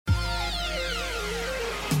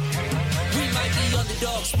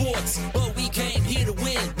Underdog Sports, but we came here to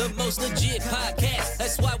win. The most legit podcast,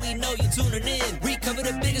 that's why we know you're tuning in. We cover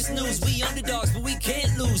the biggest news, we underdogs, but we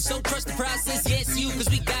can't lose. So trust the process, yes you, cause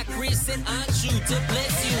we got Chris and Anshu to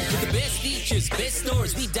bless you. With the best features, best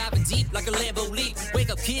stories, we diving deep like a Lambo leap. Wake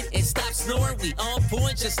up kid and stop snoring, we on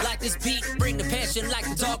point just like this beat. Bring the passion like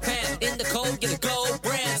the dog pound, in the cold get a gold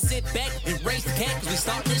brown. Sit back and raise the cat, cause we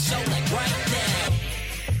start this show like right now.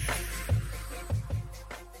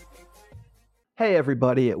 Hey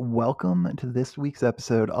everybody, welcome to this week's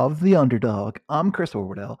episode of The Underdog. I'm Chris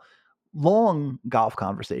Horwedel. Long golf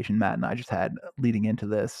conversation Matt and I just had leading into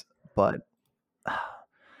this, but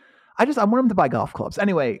I want him to buy golf clubs.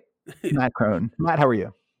 Anyway, Matt Crone. Matt, how are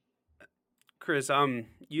you? Chris,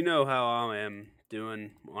 you know how I am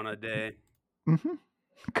doing on a day. Mm-hmm.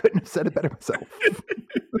 Couldn't have said it better myself.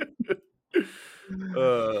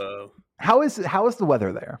 How is the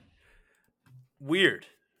weather there? Weird.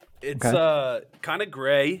 It's kind of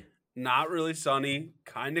gray, not really sunny,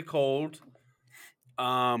 kind of cold.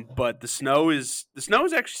 But the snow is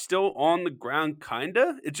actually still on the ground,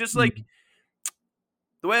 kinda. It's just like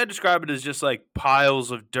the way I describe it is just like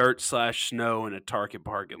piles of dirt / snow in a Target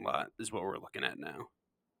parking lot is what we're looking at now.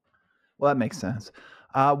 Well, that makes sense.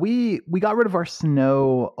 We got rid of our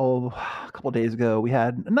snow a couple days ago. We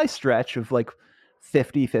had a nice stretch of like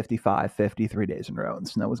 50, 55, 53 days in a row and the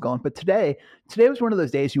snow was gone. But today was one of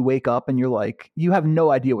those days you wake up and you're like, you have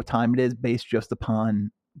no idea what time it is based just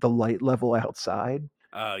upon the light level outside.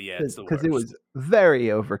 Oh yeah, it's the worst. Because it was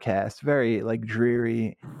very overcast, very like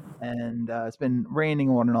dreary, and it's been raining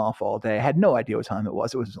on and off all day. I had no idea what time it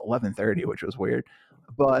was. It was 11:30, which was weird.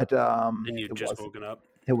 But and you just woken up.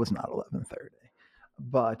 It was not 11:30.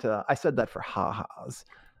 But I said that for ha-has.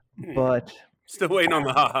 But still waiting on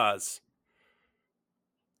the ha-has.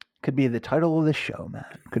 Could be the title of the show, man.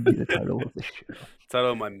 Could be the title of the show.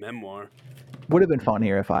 Title of my memoir. Would have been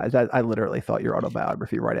funnier if I literally thought your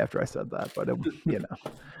autobiography right after I said that, but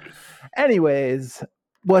Anyways,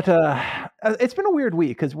 what it's been a weird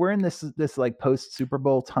week because we're in this like post Super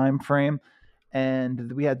Bowl time frame,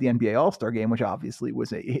 and we had the NBA All-Star game, which obviously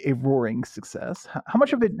was a roaring success. How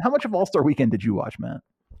much of All-Star Weekend did you watch, Matt?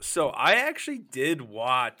 So I actually did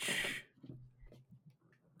watch,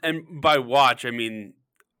 and by watch I mean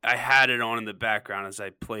I had it on in the background as I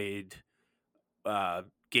played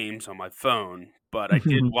games on my phone, but I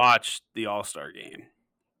did watch the All-Star game.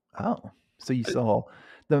 Oh, so you saw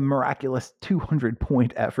the miraculous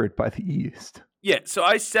 200-point effort by the East. Yeah, so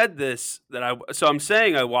I said this, so I'm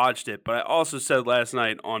saying I watched it, but I also said last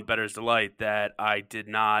night on Better's Delight that I did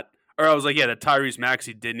not, or I was like, yeah, that Tyrese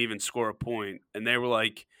Maxey didn't even score a point, and they were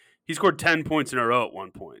like, he scored 10 points in a row at one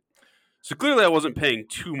point. So clearly I wasn't paying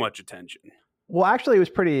too much attention. Well, actually, it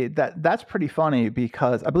was that's pretty funny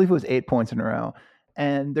because I believe it was 8 points in a row.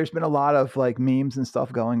 And there's been a lot of like memes and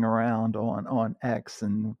stuff going around on X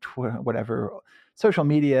and Twitter, whatever, social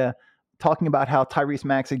media, talking about how Tyrese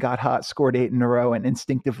Maxey got hot, scored 8 in a row, and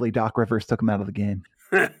instinctively Doc Rivers took him out of the game.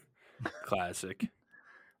 Classic.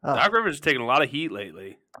 Doc Rivers has taken a lot of heat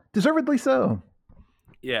lately. Deservedly so.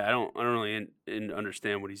 Yeah, I don't really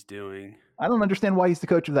understand what he's doing. I don't understand why he's the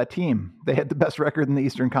coach of that team. They had the best record in the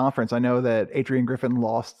Eastern Conference. I know that Adrian Griffin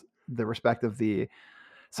lost the respect of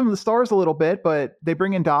some of the stars a little bit, but they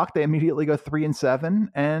bring in Doc. They immediately go 3-7,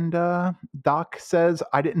 and Doc says,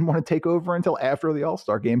 "I didn't want to take over until after the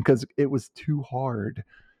All-Star game because it was too hard."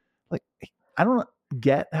 Like, I don't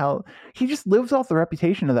get how he just lives off the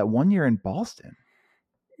reputation of that 1 year in Boston.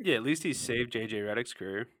 Yeah, at least he saved JJ Redick's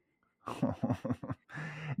career.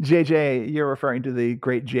 JJ, you're referring to the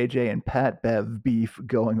great JJ and Pat Bev beef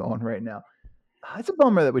going on right now. It's a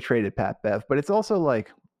bummer that we traded Pat Bev, but it's also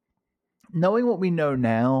like, knowing what we know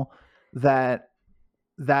now, that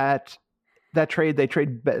trade they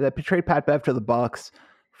trade Pat Bev to the Bucks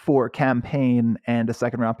for campaign and a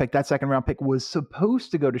second round pick. That second round pick was supposed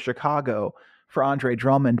to go to Chicago for Andre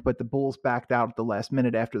Drummond, but the Bulls backed out at the last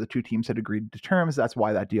minute after the two teams had agreed to terms. That's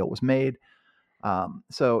why that deal was made.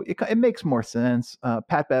 So it makes more sense.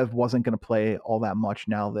 Pat Bev wasn't going to play all that much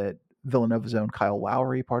now that Villanova's own Kyle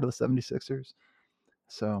Lowry, part of the 76ers.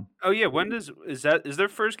 So. Oh yeah, is their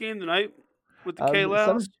first game tonight with the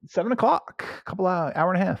K-Lows? 7 o'clock,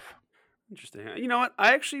 hour and a half. Interesting. You know what?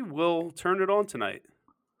 I actually will turn it on tonight.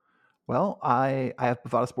 Well, I have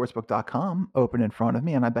BovadaSportsbook.com open in front of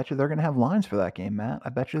me, and I bet you they're going to have lines for that game, Matt. I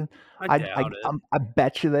bet you. I doubt it. I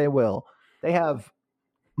bet you they will. They have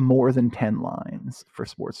more than 10 lines for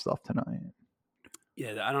sports stuff tonight.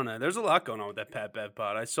 Yeah, I don't know. There's a lot going on with that Pat Bev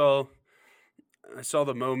pod. I saw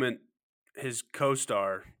the moment his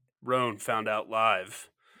co-star Crone found out live.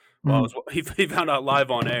 Well, he found out live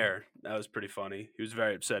on air That was pretty funny. He was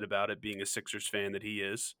very upset about it, being a Sixers fan that he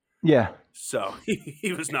is. Yeah. So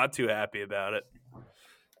he was not too happy about it.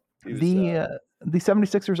 The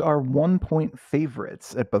 76ers are 1-point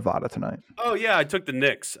favorites at Bovada tonight. Oh, yeah, I took the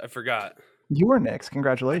Knicks. I forgot. Your Knicks,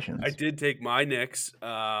 congratulations. I did take my Knicks.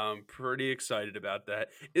 Pretty excited about that.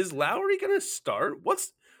 Is Lowry going to start?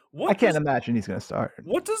 I can't imagine he's going to start.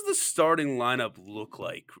 What does the starting lineup look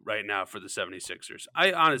like right now for the 76ers?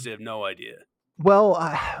 I honestly have no idea. Well,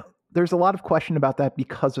 there's a lot of question about that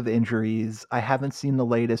because of injuries. I haven't seen the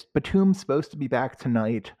latest. Batum's supposed to be back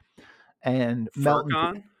tonight. And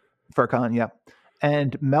Furkan, yeah.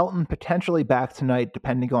 And Melton potentially back tonight,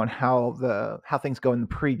 depending on how things go in the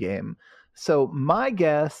pregame. So my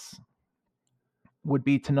guess would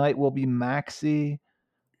be tonight will be Maxey,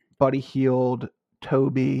 Buddy Hield,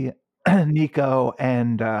 Toby, Nico,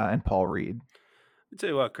 and Paul Reed. I'll tell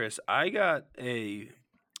you what, Chris. I got the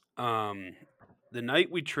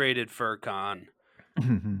night we traded Furkan,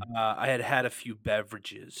 I had a few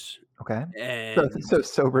beverages. Okay. And so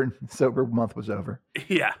sober month was over.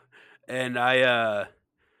 Yeah. And I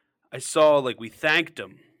saw like we thanked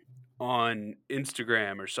him on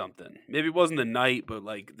Instagram or something. Maybe it wasn't the night, but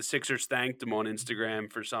like the Sixers thanked him on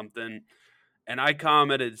Instagram for something. And I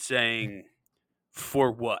commented saying,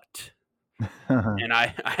 "For what?" And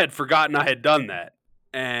I had forgotten I had done that.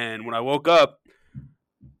 And when I woke up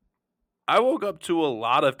to a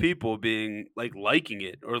lot of people being like liking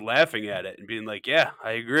it or laughing at it and being like, "Yeah,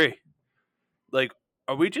 I agree." Like,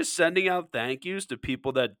 are we just sending out thank yous to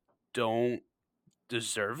people that don't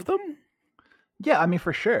deserve them? Yeah, I mean,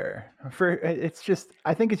 for sure.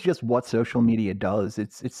 I think it's just what social media does.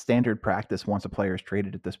 It's standard practice once a player is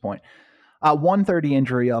traded at this point. 1:30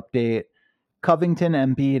 injury update. Covington,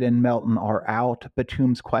 Embiid, and Melton are out.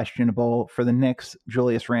 Batum's questionable. For the Knicks,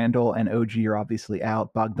 Julius Randle and OG are obviously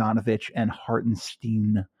out. Bogdanovich and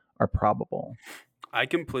Hartenstein are probable. I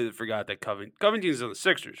completely forgot that Covington's on the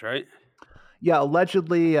Sixers, right? Yeah,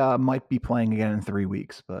 allegedly might be playing again in 3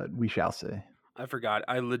 weeks, but we shall see. I forgot.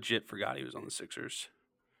 I legit forgot he was on the Sixers.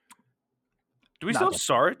 Do we still have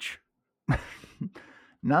Saric?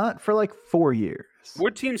 Not for like 4 years.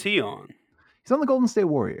 What team's he on? He's on the Golden State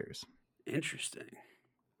Warriors. Interesting.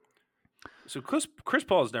 So Chris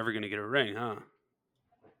Paul is never going to get a ring, huh?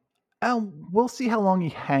 We'll see how long he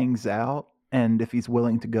hangs out and if he's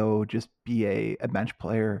willing to go just be a bench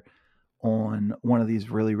player on one of these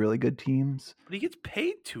really, really good teams. But he gets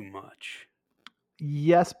paid too much.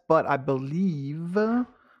 Yes, but I believe I'm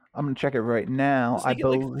going to check it right now. Does he get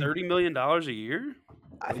like $30 million a year?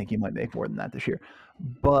 I think he might make more than that this year.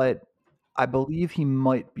 But I believe he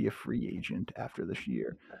might be a free agent after this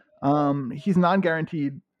year. He's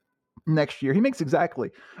non-guaranteed next year. He makes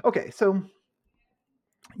exactly. Okay, so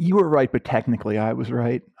you were right, but technically I was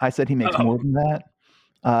right. I said he makes more than that.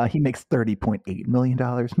 He makes $30.8 million,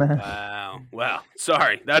 man. Wow.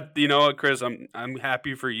 Sorry. You know what, Chris? I'm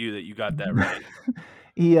happy for you that you got that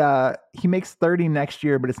right. He makes 30 next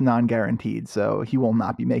year, but it's non-guaranteed, so he will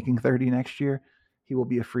not be making 30 next year. He will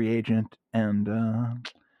be a free agent, and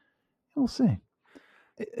we'll see.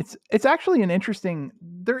 It's actually an interesting.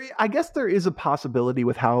 I guess there is a possibility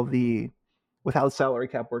with how the salary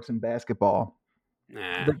cap works in basketball.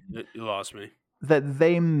 Nah, you lost me. That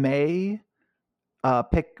they may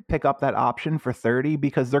pick up that option for 30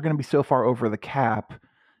 because they're going to be so far over the cap.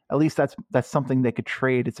 At least that's something they could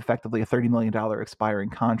trade. It's effectively a $30 million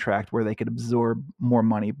expiring contract where they could absorb more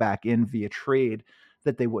money back in via trade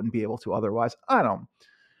that they wouldn't be able to otherwise. I don't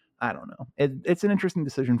know. It's an interesting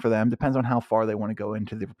decision for them. Depends on how far they want to go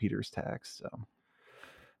into the repeaters tax. So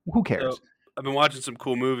who cares? So, I've been watching some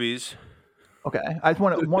cool movies. Okay, I just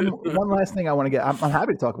want one last thing I want to get. I'm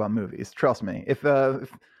happy to talk about movies. Trust me.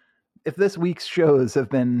 If this week's shows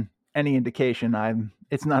have been any indication,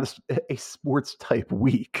 it's not a sports type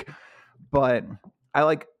week, but I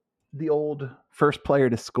like the old first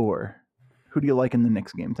player to score. Who do you like in the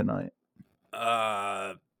Knicks game tonight?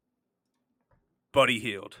 Buddy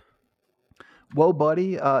Hield. Whoa,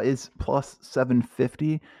 Buddy is plus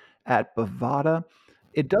 750 at Bovada.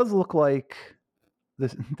 It does look like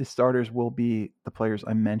the starters will be the players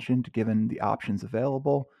I mentioned, given the options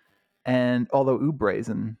available. And although Oubre's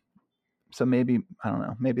in, so maybe I don't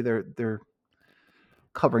know. Maybe they're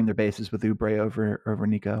covering their bases with Oubre over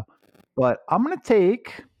Nico. But I'm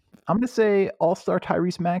gonna say All-Star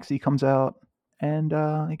Tyrese Maxey comes out and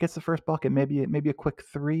he gets the first bucket. Maybe a quick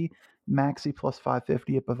 3. Maxey plus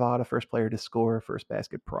 550 at Bovada, first player to score, first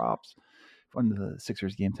basket props from the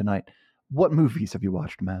Sixers game tonight. What movies have you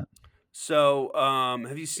watched, Matt? So,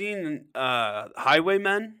 have you seen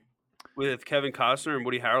Highwaymen with Kevin Costner and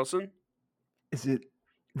Woody Harrelson? Is it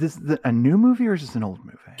This is a new movie or is this an old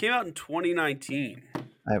movie? Came out in 2019.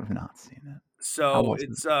 I have not seen it. How So was it?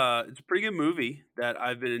 it's a pretty good movie that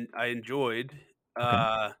I enjoyed.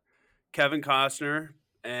 Okay. Kevin Costner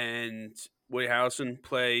and Woody Harrelson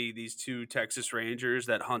play these two Texas Rangers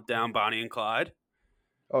that hunt down Bonnie and Clyde.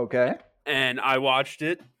 Okay. And I watched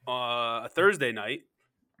it a Thursday night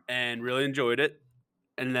and really enjoyed it.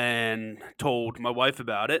 And then told my wife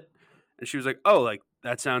about it, and she was like, "Oh, like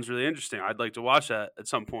that sounds really interesting. I'd like to watch that at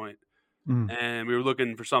some point." Mm. And we were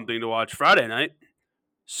looking for something to watch Friday night,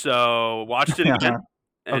 so watched it again,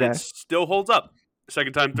 and Okay. it still holds up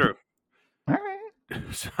second time through. All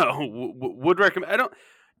right. So would recommend.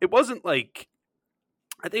 It wasn't like,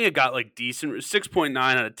 I think it got like decent 6.9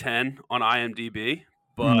 out of 10 on IMDb,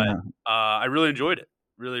 but Yeah. I really enjoyed it.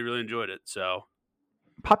 Really, really enjoyed it. So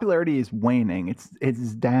Popularity is waning.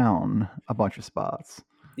 It's down a bunch of spots.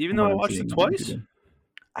 even from though what I I'm watched seeing it on twice,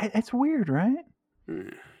 IMDb. It's weird, right?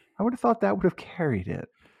 I would have thought that would have carried it.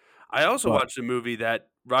 I also But- watched a movie that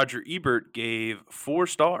Roger Ebert gave 4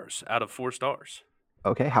 stars out of 4 stars.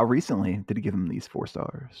 Okay. How recently did he give him these 4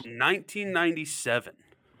 stars? 1997.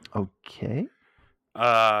 Okay.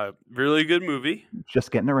 Really good movie.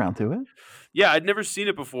 Just getting around to it. Yeah, I'd never seen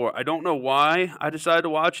it before. I don't know why I decided to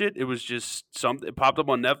watch it. It was just something. It popped up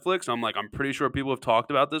on Netflix. I'm like, I'm pretty sure people have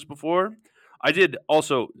talked about this before. I did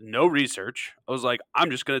also no research. I was like,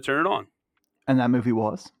 I'm just going to turn it on. And that movie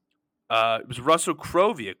was? It was a Russell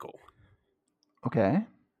Crowe vehicle. Okay.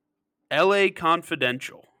 L.A.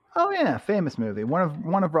 Confidential. Oh yeah, famous movie.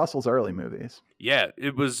 One of Russell's early movies. Yeah,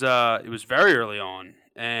 it was very early on,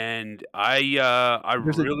 and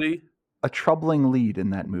There's really a troubling lead in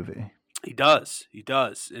that movie. He does,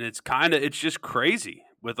 and it's just crazy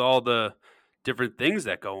with all the different things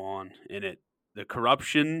that go on in it, the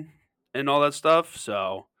corruption and all that stuff.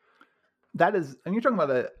 So That is, and you're talking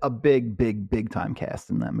about a big time cast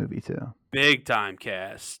in that movie too. big time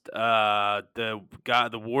cast. The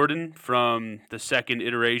warden from the second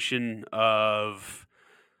iteration of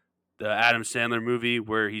the Adam Sandler movie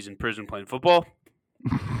where he's in prison playing football.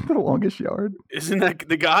 The Longest Yard. Isn't that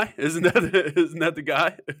the guy? Isn't that the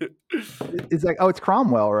guy? It's like, oh, it's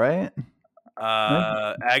Cromwell, right?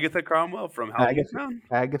 Agatha Cromwell from Halloween Town.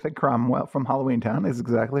 Agatha Cromwell from Halloween Town is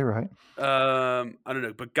exactly right. I don't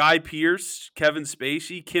know, but Guy Pearce, Kevin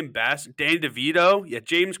Spacey, Kim Bassett, Danny DeVito,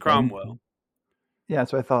 James Cromwell. Yeah,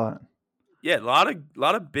 that's what I thought. Yeah, a lot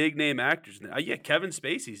of big name actors in it. Keven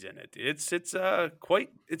Spacey's in it. It's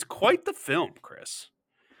quite the film, Chris.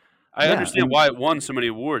 I understand why it won so many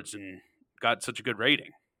awards and got such a good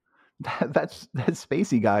rating. That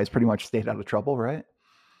Spacey guy has pretty much stayed out of trouble, right?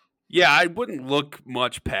 Yeah, I wouldn't look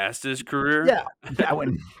much past his career. Yeah, that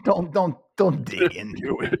one. Don't dig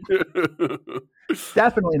into it.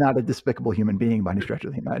 Definitely not a despicable human being by any stretch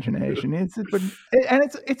of the imagination. It's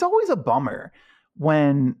always a bummer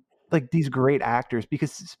when like these great actors,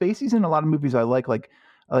 because Spacey's in a lot of movies I like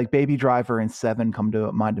Baby Driver and Seven come to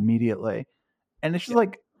mind immediately, and it's just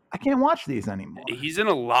like I can't watch these anymore. He's in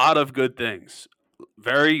a lot of good things.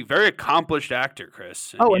 Very, very accomplished actor,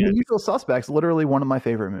 Chris. And The Usual Suspects, literally one of my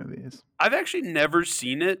favorite movies. I've actually never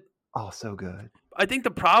seen it. Oh, so good. I think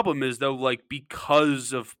the problem is though, like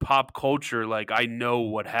because of pop culture, like I know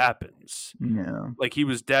what happens. Yeah. Like he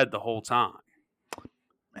was dead the whole time.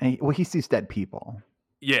 And he sees dead people.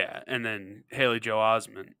 Yeah, and then Haley Joel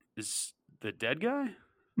Osment is the dead guy.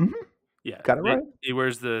 Mm-hmm. Yeah, got it right. He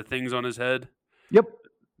wears the things on his head. Yep.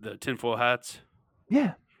 The tinfoil hats.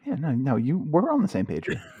 Yeah. Yeah. No. We're on the same page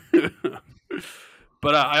here.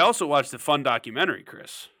 But I also watched a fun documentary,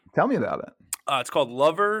 Chris. Tell me about it. It's called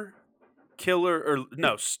Lover Stalker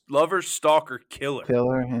Killer.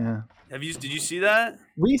 Killer. Yeah. Did you see that?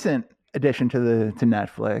 Recent addition to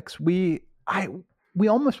Netflix. We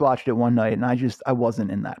almost watched it one night, and I wasn't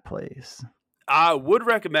in that place. I would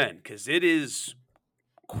recommend because it is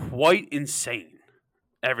quite insane,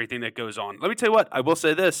 everything that goes on. Let me tell you what, I will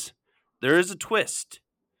say this. There is a twist.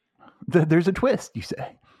 There's a twist, you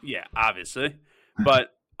say? Yeah, obviously.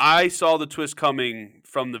 But I saw the twist coming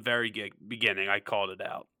from the very beginning. I called it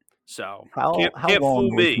out. So how can't long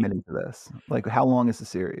fool are we me. committing to this? Like, how long is the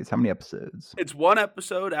series? How many episodes? It's one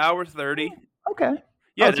episode, hour 30. Okay.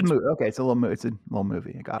 Yeah, it's a movie. Okay, it's a little movie. It's a little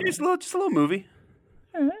movie. I got it. It's just a little movie.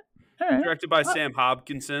 All right. Directed by Sam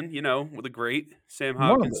Hopkinson, with a great Sam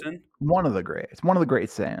Hopkinson. One of the greats. One of the great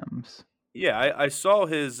Sams. Yeah, I saw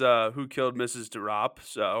his Who Killed Mrs. DeRop,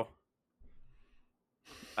 so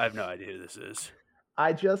I have no idea who this is.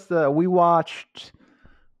 I just we watched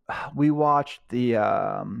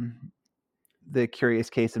the Curious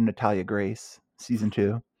Case of Natalia Grace season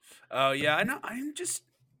 2. Oh yeah, I know. I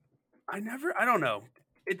don't know.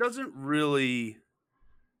 It doesn't really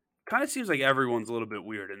kind of seems like everyone's a little bit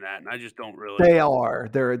weird in that, and I just don't really. They are.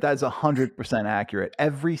 That's 100% accurate.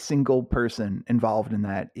 Every single person involved in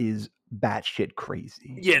that is batshit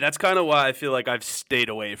crazy. Yeah, that's kind of why I feel like I've stayed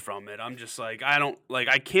away from it. I'm just like,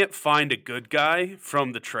 I can't find a good guy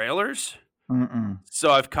from the trailers.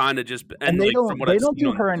 So I've kind of just and they don't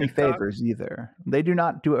do her any favors either. They do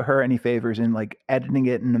not do her any favors in like editing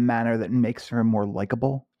it in a manner that makes her more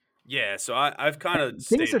likable. Yeah, so I've kind of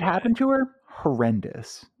things that happen to her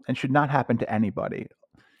horrendous and should not happen to anybody,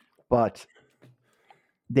 but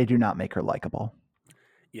they do not make her likable.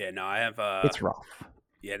 Yeah, no, I have. It's rough.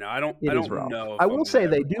 Yeah, no, I don't know. I will say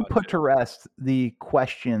they do put to rest the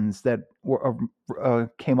questions that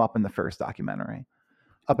came up in the first documentary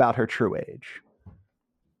about her true age.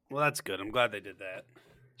 Well, that's good. I'm glad they did that.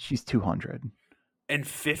 She's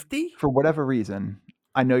 250. For whatever reason,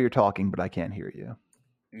 I know you're talking, but I can't hear you.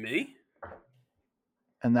 Me?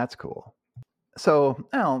 And that's cool. So,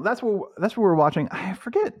 that's what we're watching. I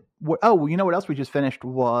forget. You know what else we just finished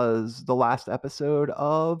was the last episode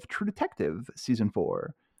of True Detective season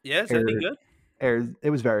 4. Yeah, is that good? It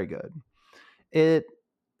was very good.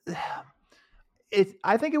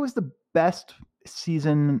 I think it was the best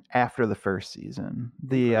season after the first season.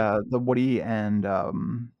 The Woody and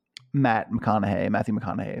Matthew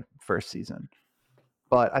McConaughey first season.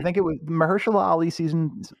 But I think it was Mahershala Ali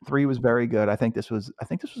season 3 was very good. I think this was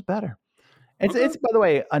better. It's by the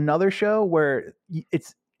way another show where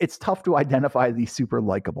it's tough to identify the super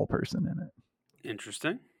likable person in it.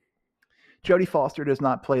 Interesting. Jodie Foster does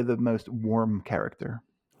not play the most warm character.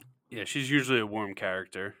 Yeah, she's usually a warm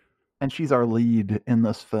character. And she's our lead in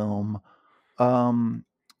this film.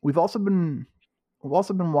 We've also been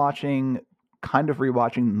rewatching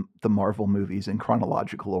the Marvel movies in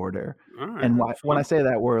chronological order. Right, and when I say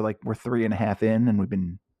that, we're 3.5 in, and we've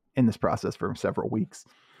been in this process for several weeks.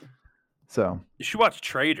 So you should watch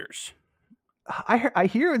Traitors. I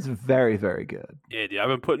hear it's very, very good. Yeah, dude, I've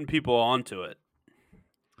been putting people onto it.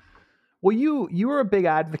 Well, you were a big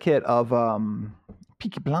advocate of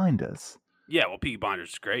Peaky Blinders. Yeah, well, Peaky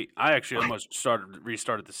Blinders is great. I actually almost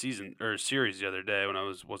restarted the season or series the other day when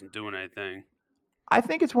I wasn't doing anything. I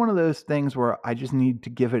think it's one of those things where I just need to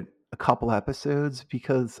give it a couple episodes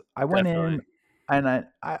because I went in and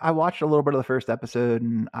I watched a little bit of the first episode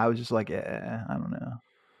and I was just like, I don't know.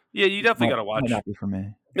 Yeah, you definitely got to watch. Might not be for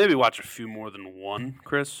me. Maybe watch a few more than one,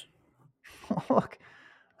 Chris. Look,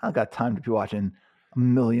 I don't got time to be watching a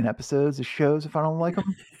million episodes of shows if I don't like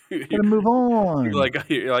them. Gotta move on.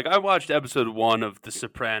 You're like, I watched episode 1 of The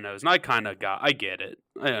Sopranos, and I get it.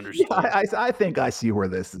 I understand. Yeah, I think I see where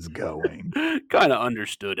this is going. Kind of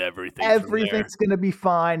understood everything. Everything's gonna be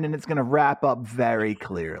fine, and it's gonna wrap up very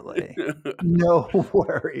clearly. No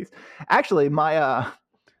worries. Actually,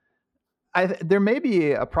 there may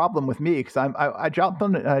be a problem with me because I jumped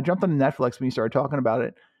on Netflix when you started talking about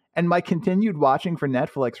it, and my continued watching for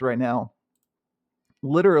Netflix right now,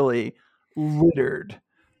 literally littered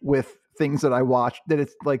with things that I watched that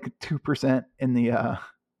it's like 2% in the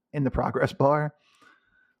progress bar.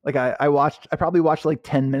 Like I probably watched like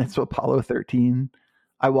 10 minutes of Apollo 13.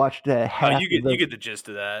 I watched half. You get the gist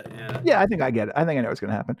of that. Yeah, I think I get it. I think I know what's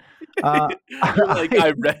going to happen. I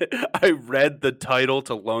read the title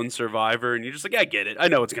to Lone Survivor, and you're just like, I get it. I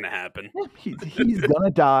know what's going to happen. He's going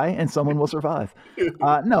to die, and someone will survive.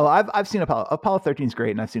 No, I've seen Apollo. Apollo 13 is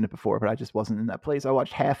great, and I've seen it before, but I just wasn't in that place. I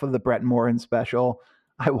watched half of the Brett Morin special.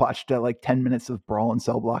 I watched like 10 minutes of Brawl in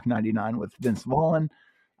Cell Block 99 with Vince Vaughn.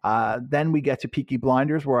 Then we get to Peaky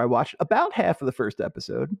Blinders, where I watched about half of the first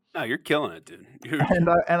episode. Oh, you're killing it, dude.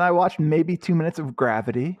 And I watched maybe 2 minutes of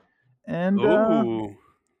Gravity, and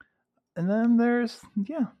then there's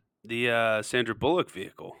the Sandra Bullock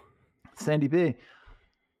vehicle, Sandy B.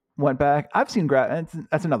 Went back. I've seen Gravity.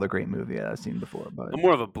 That's another great movie I've seen before. But I'm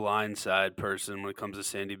more of a Blind Side person when it comes to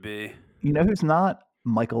Sandy B. You know who's not?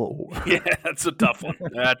 Michael Orr. Yeah, that's a tough one.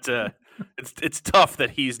 It's tough that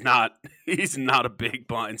he's not a big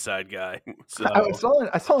Blind Side guy. So.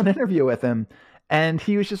 I saw an interview with him, and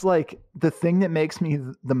he was just like, the thing that makes me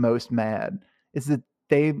the most mad is that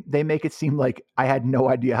they make it seem like I had no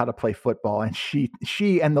idea how to play football, and she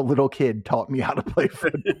and the little kid taught me how to play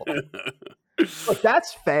football. But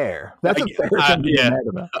that's fair. That's a fair thing to be mad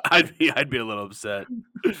about. I'd be a little upset.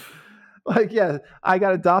 Like, yeah, I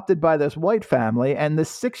got adopted by this white family, and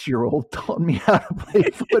this 6-year-old taught me how to play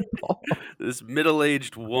football. This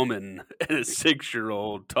middle-aged woman and a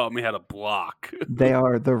 6-year-old taught me how to block. They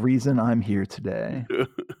are the reason I'm here today,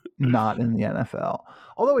 not in the NFL.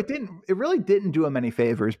 Although it really didn't do him any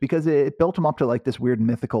favors because it built him up to like this weird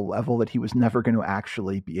mythical level that he was never going to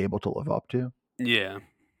actually be able to live up to. Yeah.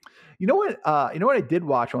 You know what? I did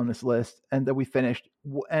watch on this list, and that we finished,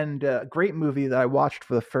 and a great movie that I watched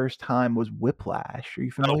for the first time was Whiplash. Are you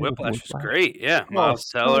Oh, familiar with Whiplash is Whiplash? great. Yeah, Oh, Miles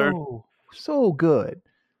Teller. so good,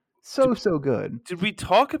 Did, so good. did we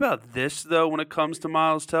talk about this though? When it comes to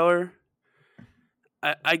Miles Teller,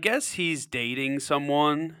 I guess he's dating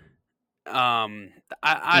someone.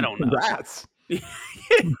 I don't know. Congrats! You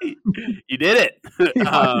did it. You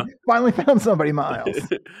finally found somebody, Miles.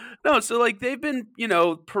 No, so like they've been,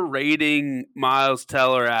 parading Miles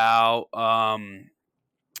Teller out on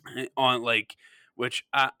like, which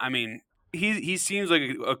I mean, he seems like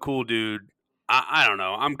a cool dude. I don't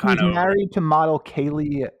know. I'm kind He's of married to model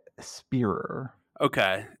Kaylee Spearer.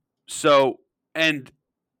 okay. So and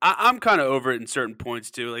I'm kind of over it in certain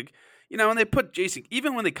points too. Like, when they put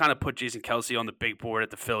even when they kind of put Jason Kelsey on the big board at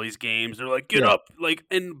the Phillies games, they're like, get up, like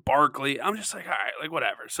in Barkley. I'm just like, all right, like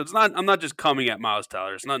whatever. So I'm not just coming at Miles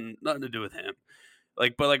Teller. It's nothing to do with him.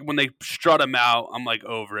 Like, but like when they strut him out, I'm like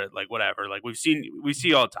over it. Like whatever. Like we see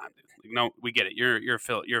all the time. Dude. Like, no, we get it. You're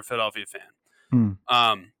a Philadelphia fan.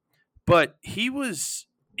 But he was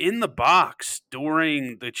in the box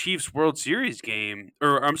during the Chiefs World Series game,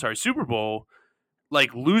 or I'm sorry, Super Bowl,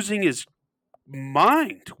 like losing his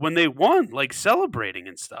mind when they won, like celebrating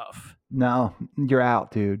and stuff. No, you're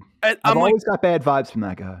out, dude. I've always got bad vibes from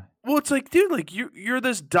that guy. Well, it's like, dude, like you're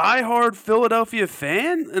this diehard Philadelphia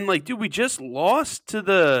fan, and like, dude, we just lost to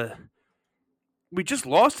this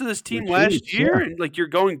team last year, and like you're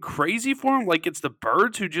going crazy for him, like it's the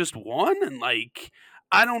Birds who just won, and like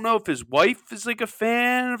I don't know if his wife is like a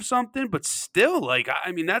fan of something, but still, like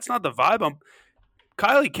I mean, that's not the vibe.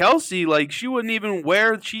 Kylie Kelsey, like she wouldn't even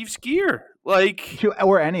wear Chiefs gear, like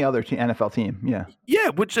or any other NFL team. Yeah,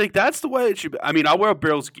 which like that's the way it should be. I mean, I'll wear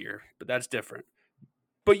Bills gear, but that's different.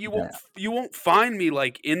 But you won't find me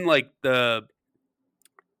like in like the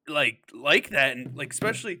like that, and like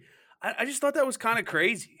especially I just thought that was kind of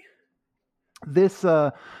crazy. This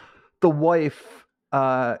the wife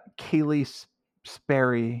Kaylee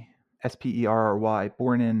Sperry, Sperry,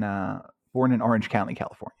 born in Orange County,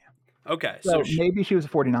 California. Okay, so maybe she was a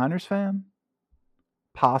 49ers fan.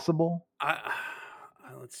 Possible.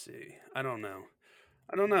 Let's see. I don't know.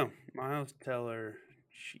 Miles Teller,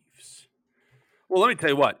 Chiefs. Well, let me tell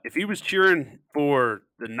you what. If he was cheering for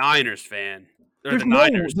the Niners fan, there's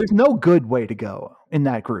no good way to go in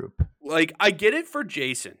that group. Like, I get it for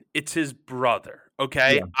Jason. It's his brother.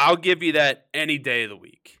 Okay, yeah. I'll give you that any day of the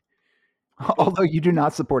week. Although you do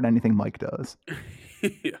not support anything Mike does.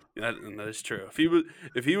 Yeah, that is true.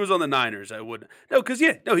 If he was on the Niners, I would. No, because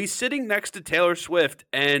he's sitting next to Taylor Swift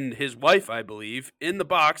and his wife, I believe, in the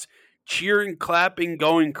box, cheering, clapping,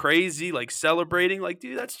 going crazy, like celebrating. Like,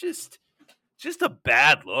 dude, that's just a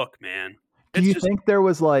bad look, man. Do you think there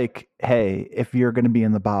was like, hey, if you're going to be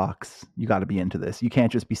in the box, you got to be into this. You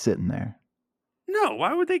can't just be sitting there. No,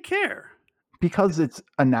 why would they care? Because it's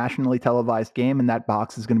a nationally televised game, and that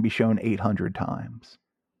box is going to be shown 800 times.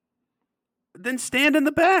 Then stand in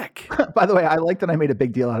the back. By the way, I like that I made a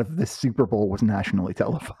big deal out of this Super Bowl was nationally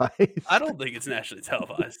televised. I don't think it's nationally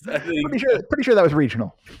televised. I think pretty sure that was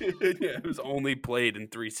regional. Yeah, it was only played in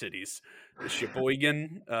 3 cities.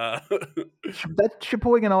 Sheboygan. That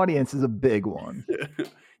Sheboygan audience is a big one.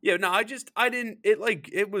 Yeah, no, I didn't.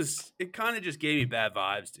 It kind of just gave me bad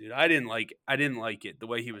vibes, dude. I didn't like it the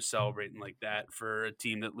way he was celebrating like that for a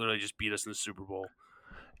team that literally just beat us in the Super Bowl.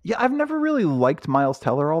 Yeah, I've never really liked Miles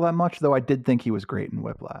Teller all that much, though I did think he was great in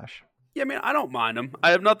Whiplash. Yeah, man, I don't mind him. I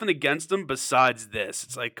have nothing against him besides this.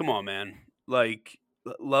 It's like, come on, man. Like,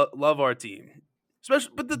 love our team.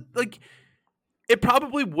 Especially, but it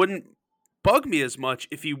probably wouldn't bug me as much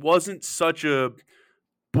if he wasn't such a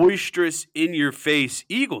boisterous, in-your-face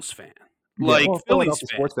Eagles fan. Like, Phillies fan.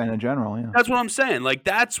 Sports fan in general, yeah. That's what I'm saying. Like,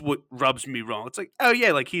 that's what rubs me wrong. It's like, oh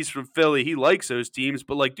yeah, like he's from Philly, he likes those teams,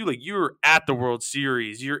 but like, dude, like you're at the World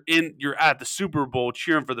Series, you're at the Super Bowl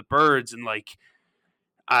cheering for the Birds, and like,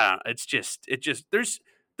 I don't know, it just there's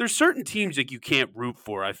certain teams like you can't root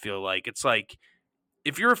for. I feel like it's like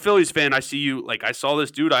if you're a Phillies fan, I see you like I saw this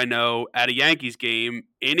dude I know at a Yankees game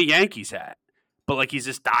in a Yankees hat. But like he's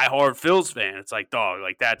this diehard Phils fan. It's like, dog,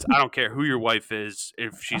 like that's I don't care who your wife is,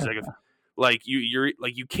 if she's like you're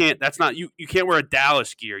like you can't. That's not you. You can't wear a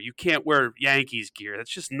Dallas gear. You can't wear Yankees gear. That's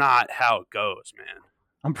just not how it goes, man.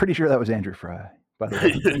 I'm pretty sure that was Andrew Fry, by the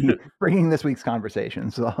way, bringing this week's conversation.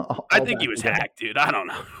 So I think he was hacked, dude. I don't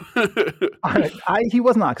know. He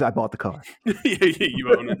was not because I bought the car.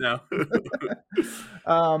 You own it now.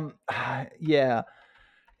 Yeah.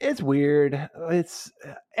 It's weird.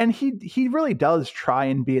 And he really does try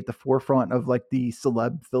and be at the forefront of like the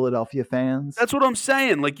celeb Philadelphia fans. That's what I'm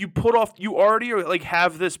saying. Like you already like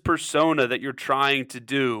have this persona that you're trying to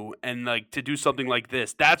do, and like to do something like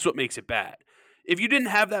this, that's what makes it bad. If you didn't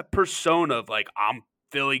have that persona of like I'm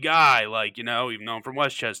Philly guy, like even though I'm from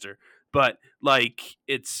Westchester, but like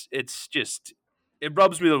it's just it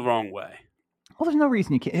rubs me the wrong way. Well, there's no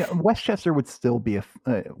reason you can't. Westchester would still be a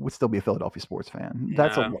Philadelphia sports fan.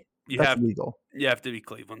 That's legal. You have to be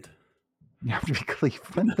Cleveland. You have to be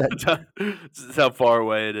Cleveland. That's how far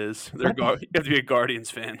away it is. You have to be a Guardians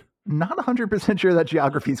fan. Not 100% sure that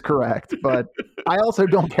geography is correct, but I also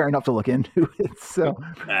don't care enough to look into it. So,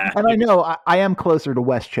 and I know I am closer to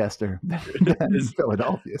Westchester than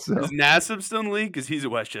Philadelphia. So, is Nassib still in the league? Because he's a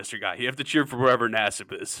Westchester guy. You have to cheer for wherever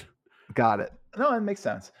Nassib is. Got it. No, it makes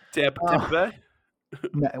sense. Tampa Bay?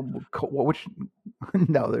 No,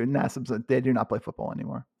 Nassib's. They do not play football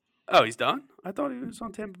anymore. Oh, he's done? I thought he was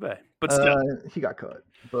on Tampa Bay, but still, he got cut.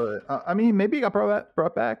 But I mean, maybe he got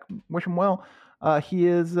brought back. Wish him well. He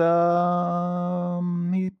is. He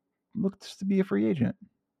looks to be a free agent.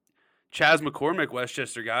 Chaz McCormick,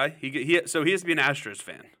 Westchester guy. So he has to be an Astros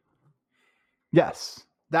fan. Yes,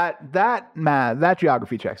 that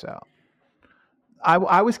geography checks out.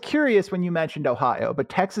 I was curious when you mentioned Ohio, but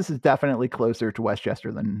Texas is definitely closer to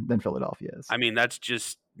Westchester than Philadelphia is. I mean, that's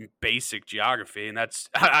just basic geography, and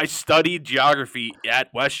I studied geography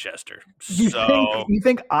at Westchester. You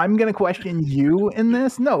think I'm going to question you in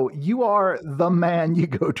this? No, you are the man you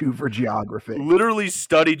go to for geography. Literally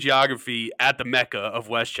studied geography at the Mecca of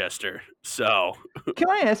Westchester. So, can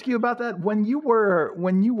I ask you about that? When you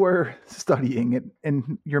were studying it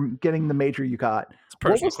and you're getting the major you got, it's a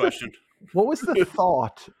personal question. What was the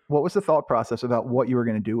thought? What was the thought process about what you were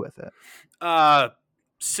going to do with it?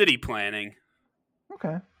 City planning.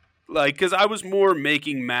 Okay. Like, because I was more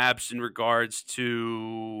making maps in regards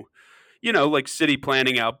to, like city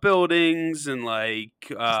planning out buildings and like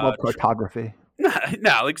love cartography.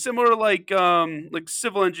 No, like similar to like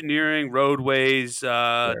civil engineering, roadways,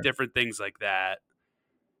 sure. Different things like that.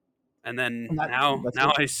 And then now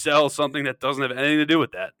I sell something that doesn't have anything to do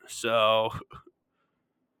with that. So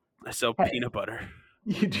I sell peanut butter.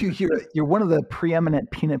 You do. You're one of the preeminent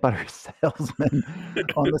peanut butter salesmen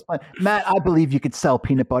on this planet. Matt, I believe you could sell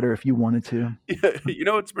peanut butter if you wanted to.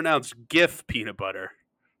 It's pronounced GIF peanut butter.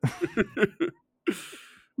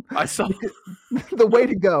 I saw the way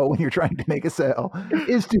to go when you're trying to make a sale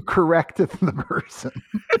is to correct the person.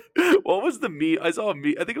 What was the meme? I saw a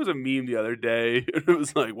meme. I think it was a meme the other day. It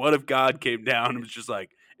was like, "What if God came down?" It was just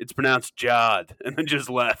like, "It's pronounced Jod," and then just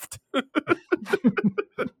left.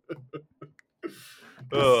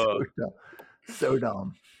 So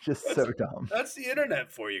dumb. Just so dumb. That's the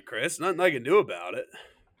internet for you, Chris. Nothing I can do about it.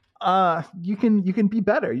 You can be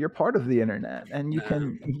better. You're part of the internet, and you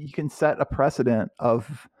can set a precedent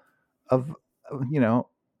of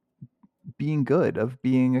being good, of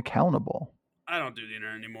being accountable. I don't do the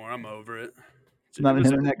internet anymore. I'm over it. Not an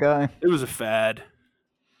internet guy. It was a fad.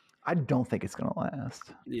 I don't think it's gonna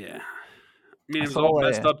last. Yeah, I mean, it was all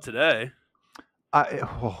messed up today.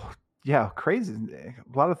 Yeah, crazy.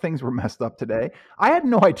 A lot of things were messed up today. I had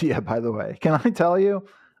no idea, by the way. Can I tell you?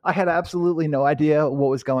 I had absolutely no idea what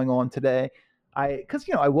was going on today. Because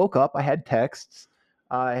I woke up, I had texts,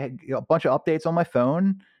 I had a bunch of updates on my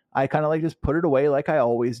phone. I kind of like just put it away like I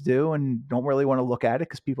always do and don't really want to look at it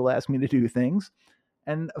because people ask me to do things.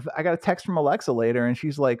 And I got a text from Alexa later, and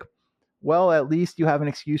she's like, well, at least you have an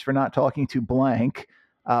excuse for not talking to blank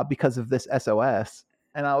because of this SOS.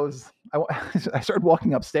 And I started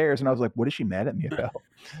walking upstairs, and I was like, what is she mad at me about?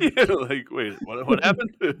 Like, wait, what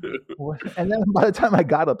happened? And then by the time I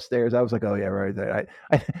got upstairs, I was like, oh, yeah, right there.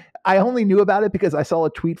 I only knew about it because I saw a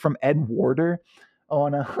tweet from Ed Warder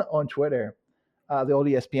on Twitter, the old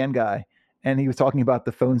ESPN guy. And he was talking about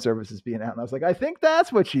the phone services being out. And I was like, I think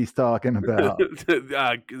that's what she's talking about.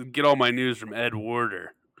 Get all my news from Ed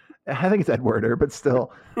Warder. I think it's Ed Warder, but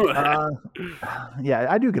still. Yeah,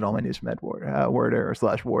 I do get all my news from Ed Warder,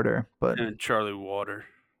 Warder. But and Charlie Water.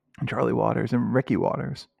 And Charlie Waters and Ricky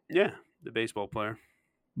Waters. Yeah, the baseball player.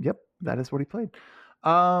 Yep, that is what he played.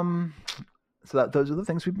 So those are the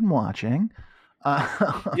things we've been watching.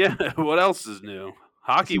 Yeah, what else is new?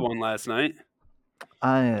 Hockey won last night.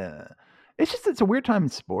 It's a weird time in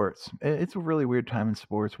sports. It's a really weird time in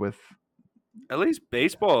sports with. At least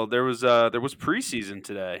baseball. There was preseason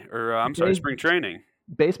today, or I'm sorry, spring training.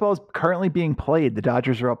 Baseball is currently being played. The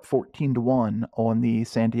Dodgers are up 14-1 on the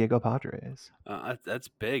San Diego Padres. That's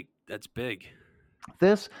big. That's big.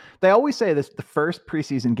 They always say this. The first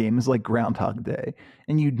preseason game is like Groundhog Day,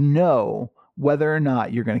 and whether or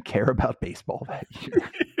not you're going to care about baseball that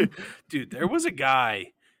year. Dude, there was a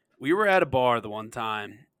guy. We were at a bar the one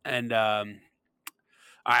time, and I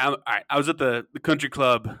was at the country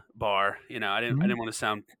club bar. You know, I didn't want to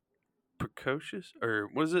sound precocious, or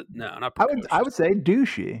was it? No, not precocious. I would say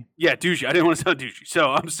douchey. Yeah, douchey. I didn't want to sound douchey.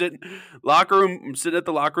 So I'm sitting at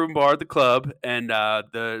the locker room bar at the club, and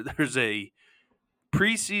there's a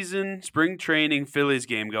preseason spring training Phillies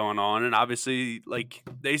game going on, and obviously, like,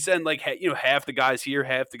 they send like half the guys here,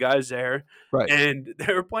 half the guys there, right? And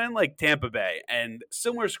they were playing like Tampa Bay, and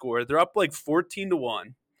similar score. They're up like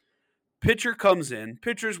 14-1. Pitcher comes in.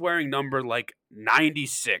 Pitcher's wearing number like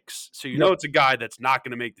 96, so you know it's a guy that's not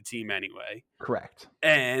going to make the team anyway. Correct.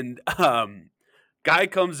 And guy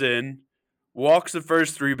comes in, walks the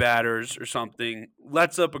first 3 batters or something,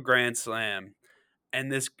 lets up a grand slam, and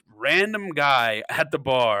this random guy at the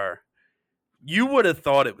bar, you would have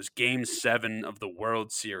thought it was Game 7 of the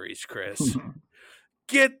World Series, Chris.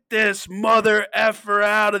 Get this mother effer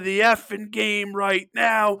out of the effing game right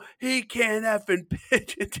now. He can't effing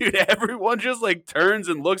pitch. Dude, everyone just like turns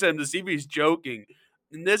and looks at him to see if he's joking.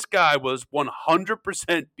 And this guy was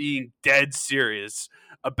 100% being dead serious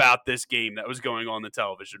about this game that was going on the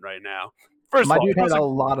television right now. First my of all, dude had a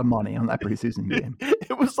lot of money on that preseason game.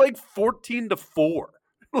 It was like 14-4.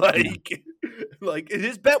 Like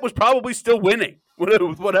his bet was probably still winning,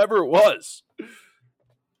 whatever it was.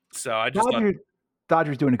 So I just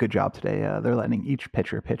Dodgers doing a good job today. They're letting each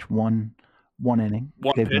pitcher pitch one inning.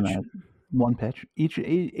 One pitch.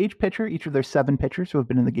 Each pitcher, each of their 7 pitchers who have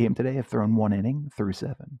been in the game today have thrown 1 inning through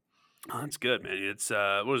 7. Oh, that's good, man. It's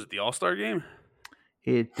what was it, the All-Star game?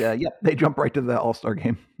 They jump right to the All-Star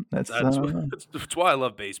game. That's why I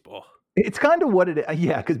love baseball. It's kind of what it is.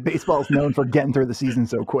 Yeah, because baseball is known for getting through the season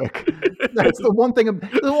so quick. That's the one thing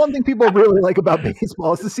people really like about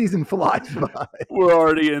baseball is the season flies by. We're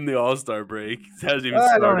already in the All-Star break. It hasn't even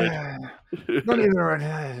started.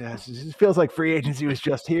 It feels like free agency was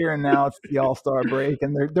just here, and now it's the All-Star break,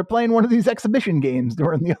 and they're playing one of these exhibition games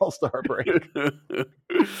during the All-Star break.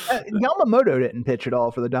 Yamamoto didn't pitch at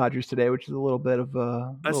all for the Dodgers today, which is a little bit of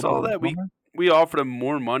a. I saw that we offered him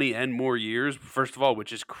more money and more years, first of all,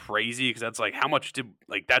 which is crazy because that's like how much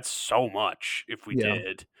that's so much if we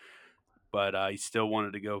did. But he still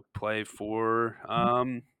wanted to go play for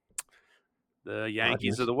the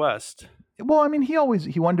Yankees of the West. Well, I mean, he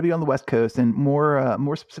wanted to be on the West Coast, and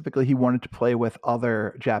more specifically, he wanted to play with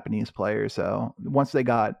other Japanese players. So once they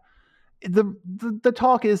got the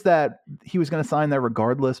talk is that he was going to sign there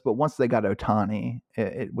regardless, but once they got Ohtani,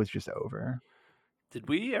 it was just over. Did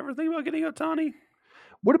we ever think about getting Ohtani?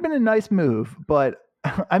 Would have been a nice move, but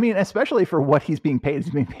I mean, especially for what he's being paid.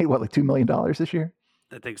 He's being paid what, like $2 million this year?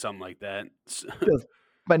 I think something like that. Just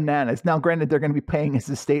bananas. Now, granted, they're going to be paying his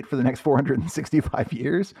estate for the next 465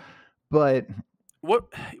 years, but what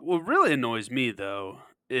really annoys me though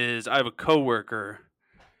is I have a coworker,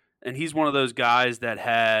 and he's one of those guys that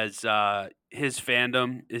has his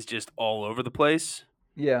fandom is just all over the place.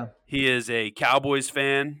 Yeah. He is a Cowboys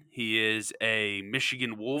fan. He is a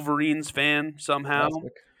Michigan Wolverines fan somehow.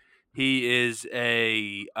 Classic. He is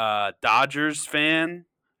a Dodgers fan.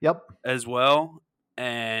 Yep. As well.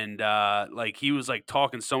 And he was like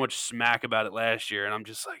talking so much smack about it last year, and I'm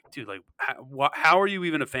just like, dude, like how are you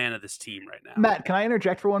even a fan of this team right now? Matt, can I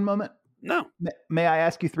interject for one moment? No. May I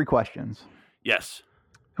ask you 3 questions? Yes.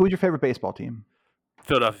 Who is your favorite baseball team?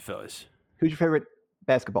 Philadelphia Phillies. Who's your favorite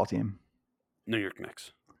basketball team? New York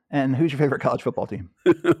Knicks. And who's your favorite college football team?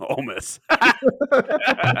 Ole Miss.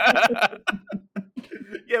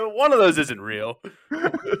 Yeah, but one of those isn't real.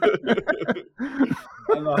 I'm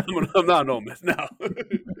not an Ole Miss. No.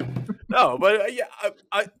 No, but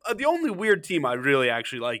the only weird team I really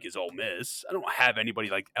actually like is Ole Miss. I don't have anybody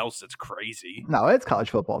like else that's crazy. No, it's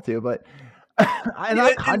college football too, but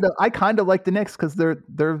I kind of like the Knicks because they're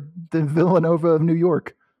the Villanova of New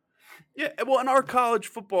York. Yeah, well, in our college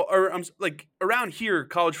football, or like around here,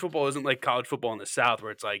 college football isn't like college football in the South,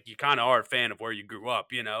 where it's like you kind of are a fan of where you grew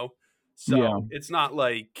up, you know. So It's not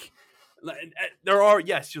like there are.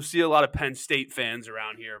 Yes, you'll see a lot of Penn State fans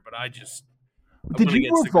around here, but did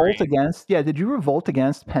you revolt against? Yeah, did you revolt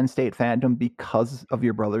against Penn State fandom because of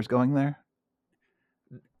your brothers going there?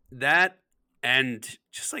 That and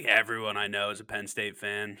just like everyone I know is a Penn State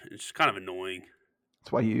fan. It's just kind of annoying.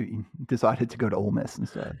 That's why you decided to go to Ole Miss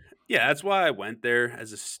instead. Yeah, that's why I went there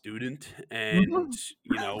as a student, and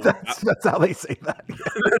you know that's how they say that.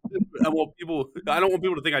 I don't want people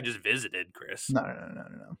to think I just visited, Chris. No.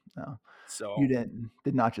 So you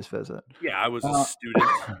did not just visit. Yeah, I was a student.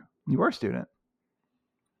 You were a student.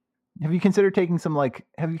 Have you considered taking some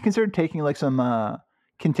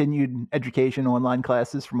continued education online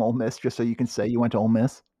classes from Ole Miss just so you can say you went to Ole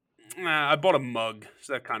Miss? I bought a mug,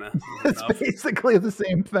 so that kind of It's enough. basically the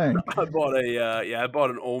same thing. I bought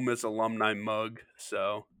an Ole Miss alumni mug.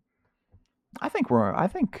 So I think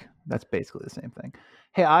that's basically the same thing.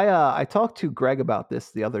 Hey, I talked to Greg about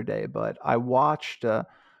this the other day, but I watched the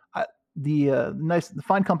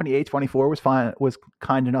fine company A24 was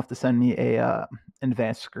kind enough to send me an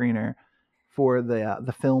advanced screener for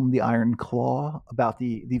the film The Iron Claw about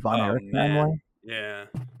the Von Erich family. Yeah.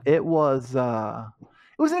 It was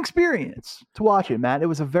an experience to watch it, Matt. It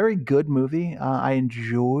was a very good movie. I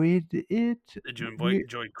enjoyed it. Did you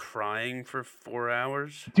enjoy crying for 4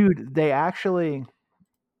 hours? Dude, I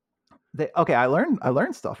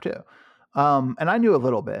learned stuff too. And I knew a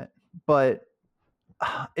little bit, but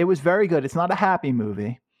it was very good. It's not a happy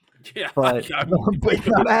movie. Yeah, but it's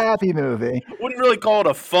not a happy movie. Wouldn't really call it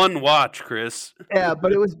a fun watch, Chris. Yeah,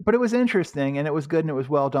 but it was interesting, and it was good, and it was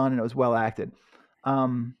well done, and it was well acted.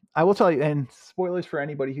 I will tell you, and spoilers for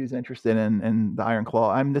anybody who's interested in the Iron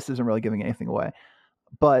Claw. This isn't really giving anything away,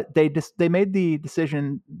 but they made the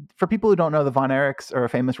decision. For people who don't know, the Von Erichs are a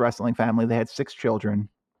famous wrestling family. They had 6 children,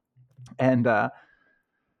 and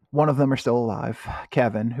one of them are still alive,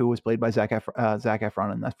 Kevin, who was played by Zac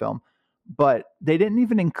Efron in that film. But they didn't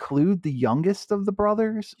even include the youngest of the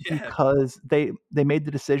brothers because they made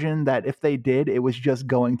the decision that if they did, it was just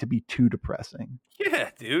going to be too depressing.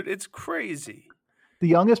 Yeah, dude, it's crazy. The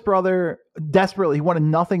youngest brother desperately he wanted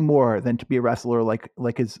nothing more than to be a wrestler like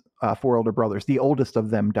his 4 older brothers. The oldest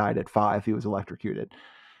of them died at 5. He was electrocuted.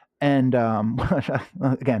 And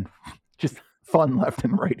again, just fun left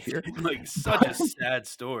and right here. Like such a sad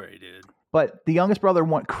story, dude. But the youngest brother,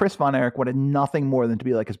 Chris Von Erich, wanted nothing more than to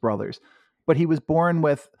be like his brothers. But he was born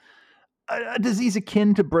with a disease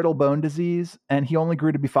akin to brittle bone disease, and he only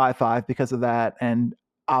grew to be 5'5" because of that. And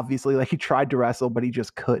obviously, like, he tried to wrestle, but he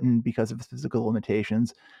just couldn't because of his physical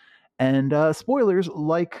limitations. And spoilers,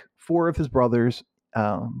 like 4 of his brothers,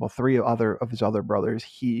 3 of his other brothers,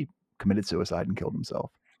 he committed suicide and killed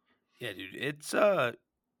himself. Yeah, dude, it's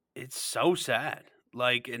so sad.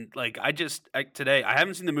 Today I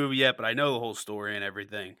haven't seen the movie yet, but I know the whole story and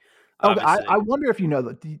everything. Oh, I wonder if you know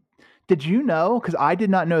that. Did you know? Because I did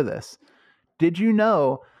not know this. Did you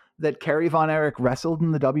know that Kerry Von Erich wrestled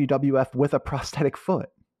in the WWF with a prosthetic foot?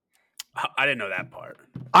 I didn't know that part.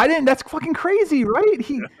 I didn't. That's fucking crazy, right?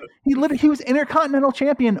 He was Intercontinental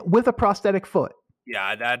Champion with a prosthetic foot.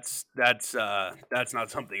 Yeah, that's not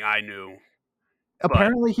something I knew.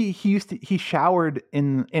 Apparently, he showered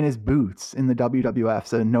in his boots in the WWF,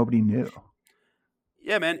 so nobody knew.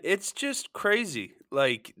 Yeah, man, it's just crazy.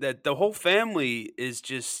 Like that, the whole family is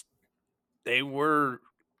just they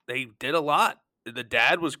did a lot. The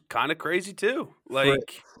dad was kind of crazy too.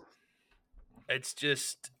 Like, it's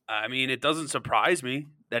just, I mean, it doesn't surprise me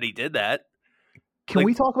that he did that. Can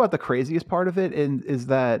we talk about the craziest part of it? And is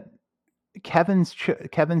that Kevin's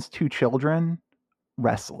 2 children,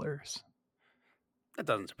 wrestlers. That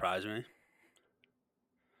doesn't surprise me.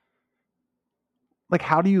 Like,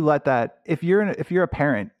 how do you let that? If you're a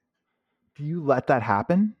parent, do you let that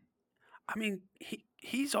happen? I mean,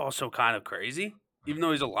 he's also kind of crazy, even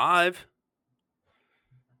though he's alive.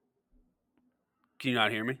 Can you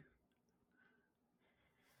not hear me?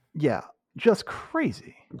 Yeah, just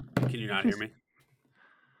crazy. Can you not hear me?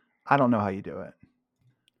 I don't know how you do it,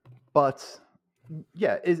 but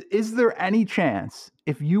yeah, is there any chance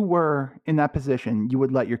if you were in that position you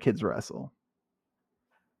would let your kids wrestle?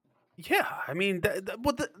 Yeah, I mean,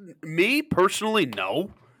 me personally,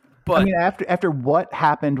 no. But I mean, after what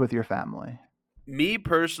happened with your family, me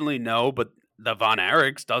personally, no. But the Von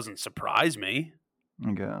Erichs doesn't surprise me.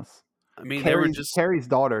 I guess. I mean, Carrie's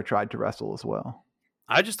daughter tried to wrestle as well.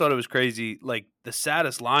 I just thought it was crazy. Like, the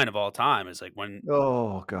saddest line of all time is like when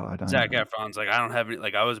Zac Efron's like, I don't have any,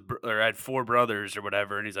 like, I had 4 brothers or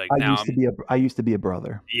whatever, and he's like, I used to be a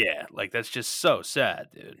brother. Yeah, like, that's just so sad,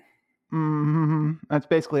 dude. Mm-hmm. That's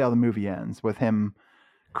basically how the movie ends, with him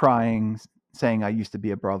crying, saying, I used to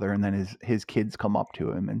be a brother, and then his kids come up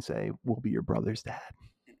to him and say, we'll be your brother's dad.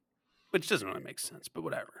 Which doesn't really make sense, but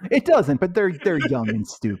whatever. It doesn't, but they're young and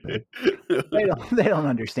stupid. They don't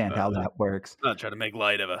understand how that works. I'm not trying to make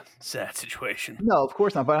light of a sad situation. No, of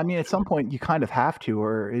course not. But I mean, at some point you kind of have to,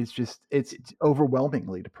 or it's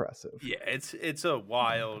overwhelmingly depressive. Yeah, it's just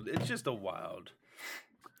a wild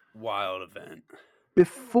event.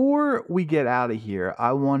 Before we get out of here,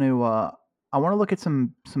 I want to look at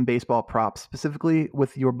some baseball props, specifically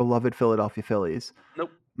with your beloved Philadelphia Phillies.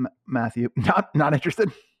 Nope. Matthew, not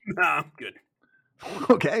interested. Nah, I'm good.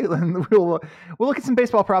 Okay, then we'll look at some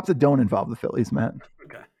baseball props that don't involve the Phillies, Matt.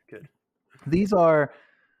 Okay, good. These are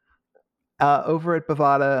over at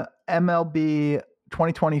Bovada, MLB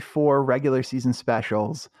 2024 regular season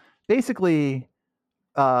specials, basically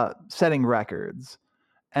setting records.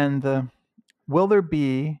 And will there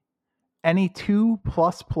be any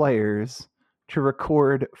 2+ players to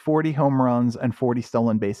record 40 home runs and 40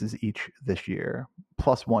 stolen bases each this year,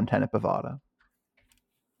 plus 110 at Bovada?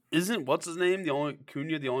 Isn't what's his name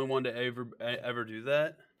Cunha the only one to ever do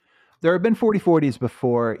that? There have been 40-40s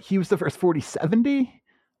before. He was the first 40-70,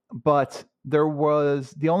 but there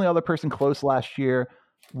was the only other person close last year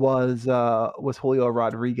was Julio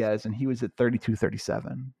Rodriguez, and he was at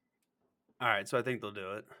 32-37. All right, so I think they'll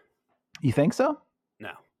do it. You think so?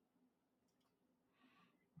 No.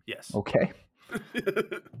 Yes. Okay.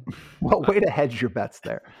 Well, way to hedge your bets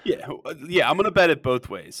there. Yeah, I'm going to bet it both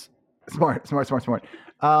ways. Smart.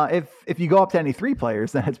 If you go up to any 3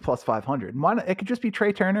 players, then it's plus 500. It could just be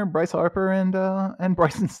Trey Turner, Bryce Harper, and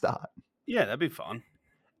Bryson Stott. Yeah, that'd be fun.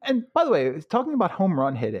 And by the way, talking about home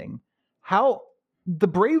run hitting, how the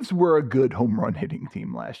Braves were a good home run hitting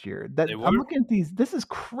team last year. I'm looking at these. This is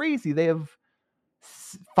crazy. They have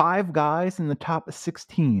 5 guys in the top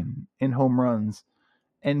 16 in home runs,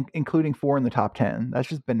 and including 4 in the top 10. That's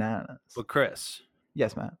just bananas. But Chris.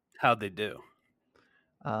 Yes, Matt. How'd they do?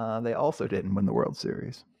 They also didn't win the World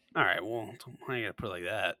Series. All right, well, I ain't gonna put it like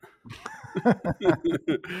that.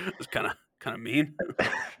 It's kind of mean.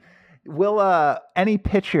 Will any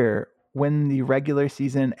pitcher win the regular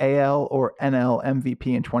season AL or NL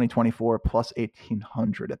MVP in 2024 plus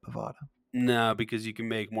 1,800 at Bovada? No, because you can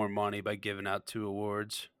make more money by giving out 2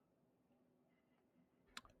 awards.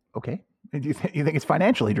 Okay. You think it's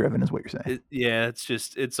financially driven is what you're saying?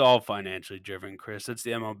 It's all financially driven, Chris. That's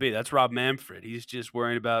the MLB. That's Rob Manfred. He's just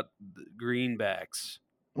worrying about the greenbacks.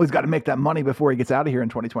 Well, he's got to make that money before he gets out of here in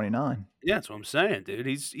 2029. Yeah, that's what I'm saying, dude.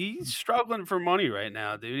 He's struggling for money right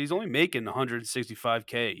now, dude. He's only making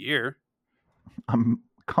 $165K a year. I'm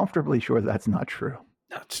comfortably sure that's not true.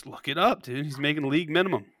 No, just look it up, dude. He's making league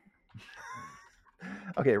minimum.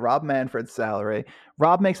 Okay, Rob Manfred's salary.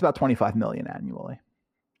 Rob makes about $25 million annually.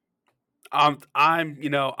 I'm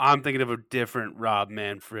thinking of a different Rob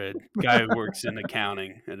Manfred, guy who works in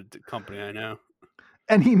accounting at a company I know.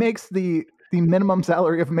 And he makes the minimum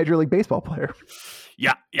salary of a Major League Baseball player.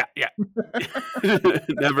 Yeah.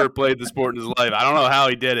 Never played the sport in his life. I don't know how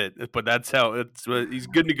he did it, but he's a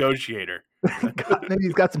good negotiator. Maybe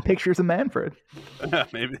he's got some pictures of Manfred.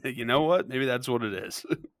 Maybe, you know what? Maybe that's what it is.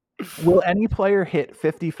 Will any player hit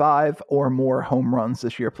 55 or more home runs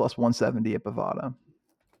this year plus 170 at Bovada?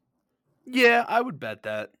 Yeah, I would bet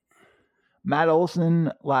that. Matt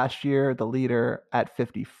Olson last year, the leader at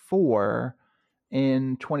 54.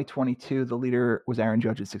 In 2022, the leader was Aaron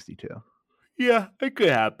Judge at 62. Yeah, it could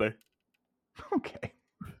happen. Okay.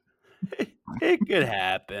 It could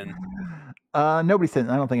happen. Nobody's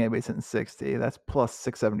hitting. I don't think anybody's hitting 60. That's plus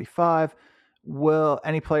 675. Will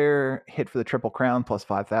any player hit for the Triple Crown plus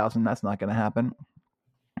 5,000? That's not going to happen.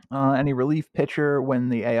 Any relief pitcher win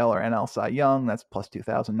the AL or NL Cy Young? That's plus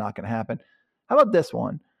 2,000. Not going to happen. How about this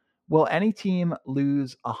one? Will any team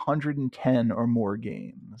lose 110 or more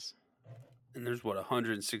games? And there's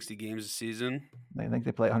 160 games a season? I think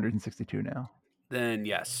they play 162 now. Then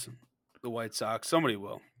yes, the White Sox, somebody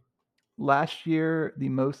will. Last year, the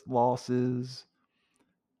most losses,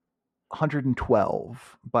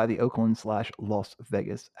 112 by the Oakland/Las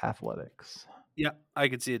Vegas Athletics. Yeah, I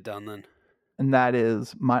could see it done then. And that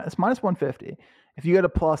is minus 150. If you go to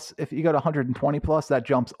 120 plus, that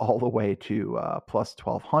jumps all the way to plus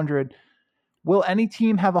 1,200. Will any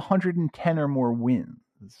team have 110 or more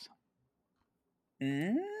wins?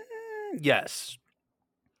 Yes.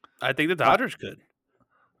 I think the Dodgers could.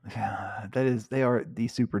 Yeah, they are the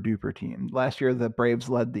super duper team. Last year, the Braves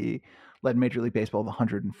led Major League Baseball with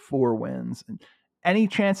 104 wins. And any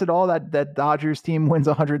chance at all that Dodgers team wins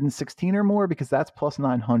 116 or more? Because that's plus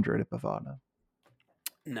 900 at Bovada.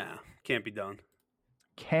 Nah, can't be done.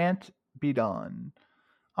 Can't be done.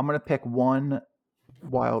 I'm going to pick the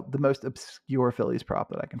most obscure Phillies prop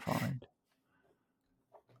that I can find.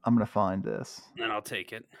 I'm going to find this. And I'll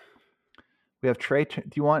take it. We have do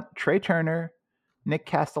you want Trey Turner, Nick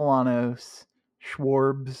Castellanos,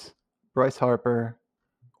 Schwarbs, Bryce Harper,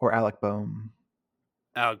 or Alec Boehm?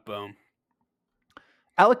 Alec Boehm.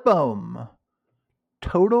 Alec Boehm.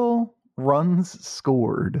 Total runs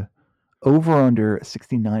scored over under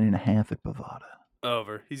 69.5 at Bovada.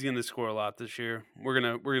 Over. He's going to score a lot this year. We're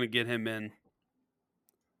gonna get him in.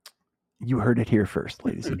 You heard it here first,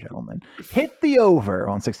 ladies and gentlemen. Hit the over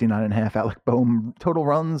on 69.5 Alec Boehm total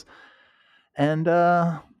runs, and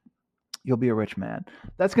you'll be a rich man.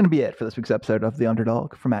 That's going to be it for this week's episode of The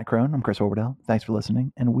Underdog. For Matt Crone, I'm Chris Horwedel. Thanks for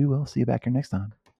listening, and we will see you back here next time.